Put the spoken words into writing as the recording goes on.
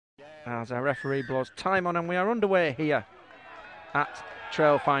as our referee blows time on, and we are underway here at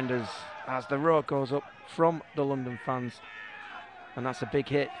Trailfinders as the roar goes up from the London fans, and that's a big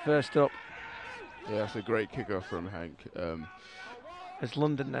hit. First up, yeah, that's a great kickoff from Hank. as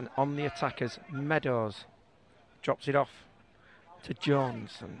London then on the attackers. Meadows drops it off to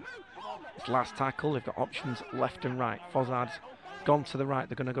Jones, and his last tackle, they've got options left and right. Fozzard's gone to the right,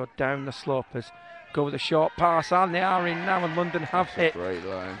 they're going to go down the slope as go with a short pass, and they are in now, and London have hit Great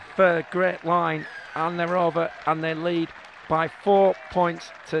line. for a great line, and they're over, and they lead by 4 points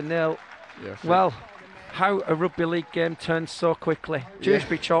to 0. Yeah, Well, how a rugby league game turns so quickly.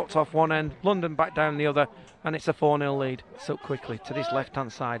 Dewsbury chalked off one end, London back down the other, and it's a 4-0 lead so quickly to this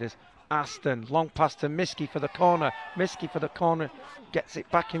left-hand side as Aston, long pass to Miskey for the corner. Miskey for the corner, gets it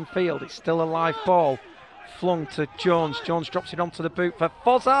back in field. It's still a live ball. Flung to Jones. Jones drops it onto the boot for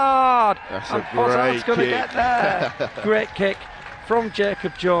Fozzard. That's Fozzard's going to kick. get there. Great kick from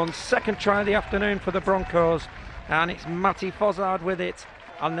Jacob Jones. Second try of the afternoon for the Broncos. And it's Matty Fozzard with it.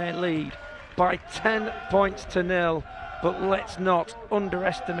 And they lead by 10 points to 0. But let's not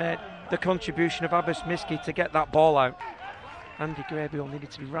underestimate the contribution of Abbas Miskey to get that ball out. Andy Gabriel needed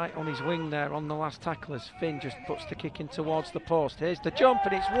to be right on his wing there on the last tackle as Finn just puts the kick in towards the post. Here's the jump,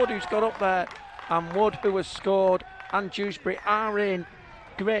 and it's Wood who's got up there. And Wood, who has scored, and Dewsbury are in.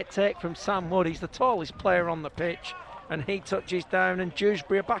 Great take from Sam Wood. He's the tallest player on the pitch, and he touches down, and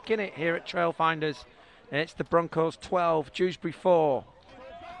Dewsbury are back in it here at Trailfinders. It's the Broncos 12, Dewsbury 4.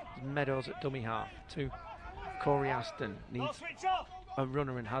 Meadows at dummy half to Corey Aston. Needs a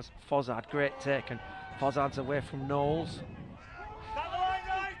runner and has Fozzard. Great take, and Fozzard's away from Knowles.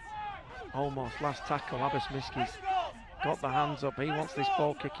 Almost last tackle. Abbas Miskey's got the hands up. He wants this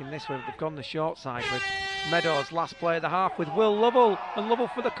ball kicking this way, but they've gone the short side with Meadows. Last play of the half with Will Lovell, and Lovell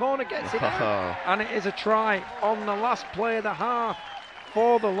for the corner gets it out. And it is a try on the last play of the half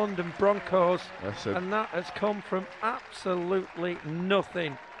for the London Broncos, and that has come from absolutely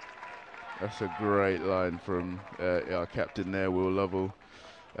nothing. That's a great line from our captain there, Will Lovell.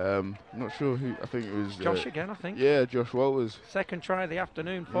 I'm not sure who, I think it was Josh again, I think. Yeah, Josh Walters. Second try of the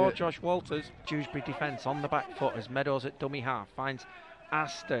afternoon for Josh Walters. Dewsbury defence on the back foot as Meadows at dummy half finds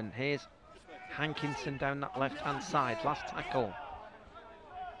Aston. Here's Hankinson down that left hand side. Last tackle.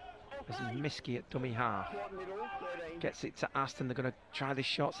 As Miskey at dummy half gets it to Aston. They're going to try this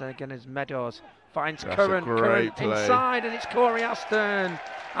shot there again as Meadows finds Curran inside, and it's Corey Aston.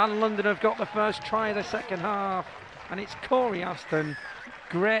 And London have got the first try of the second half, and it's Corey Aston.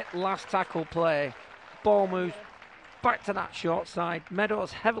 Great last tackle play. Ball moves back to that short side.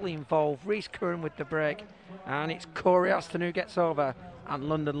 Meadows heavily involved. Reese Curran with the break. And it's Corey Aston who gets over. And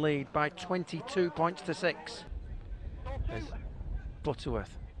London lead by 22 points to 6. There's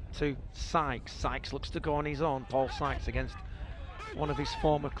Butterworth to Sykes. Sykes looks to go on his own. Paul Sykes against one of his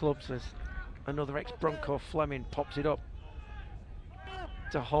former clubs as another ex-Bronco, Fleming, pops it up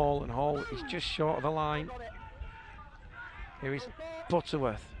to Hall. And Hall is just short of the line. Here is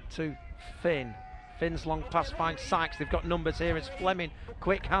Butterworth to Finn. Finn's long pass finds Sykes. They've got numbers here. It's Fleming.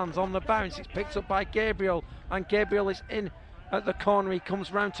 Quick hands on the bounce. It's picked up by Gabriel. And Gabriel is in at the corner. He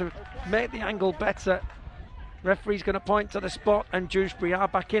comes round to make the angle better. Referee's going to point to the spot, and Dewsbury are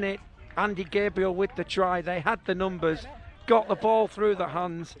back in it. Andy Gabriel with the try. They had the numbers. Got the ball through the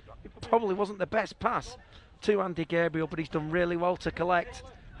hands. It probably wasn't the best pass to Andy Gabriel, but he's done really well to collect.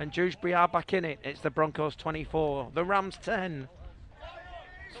 And Dewsbury are back in it. It's the Broncos 24, the Rams 10.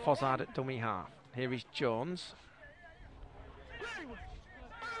 It's Fozzard at dummy half. Here is Jones.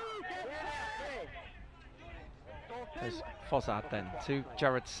 There's Fozzard then to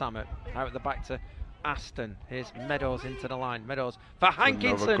Jared Samet. Out at the back to Aston. Here's Meadows into the line. Meadows for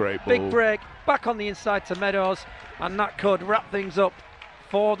Hankinson. Big break. Back on the inside to Meadows. And that could wrap things up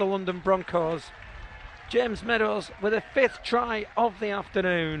for the London Broncos. James Meadows with a 5th try of the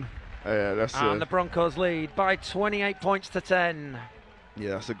afternoon. And the Broncos lead by 28 points to 10.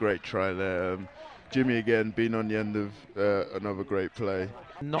 Yeah, that's a great try there. Jimmy again being on the end of another great play.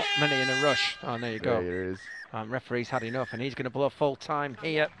 Not many in a rush. Oh, there you go. There it is. Referee's had enough, and he's going to blow full time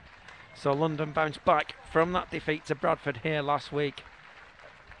here. So London bounced back from that defeat to Bradford here last week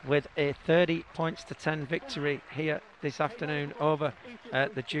with a 30 points to 10 victory here this afternoon over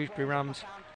the Dewsbury Rams.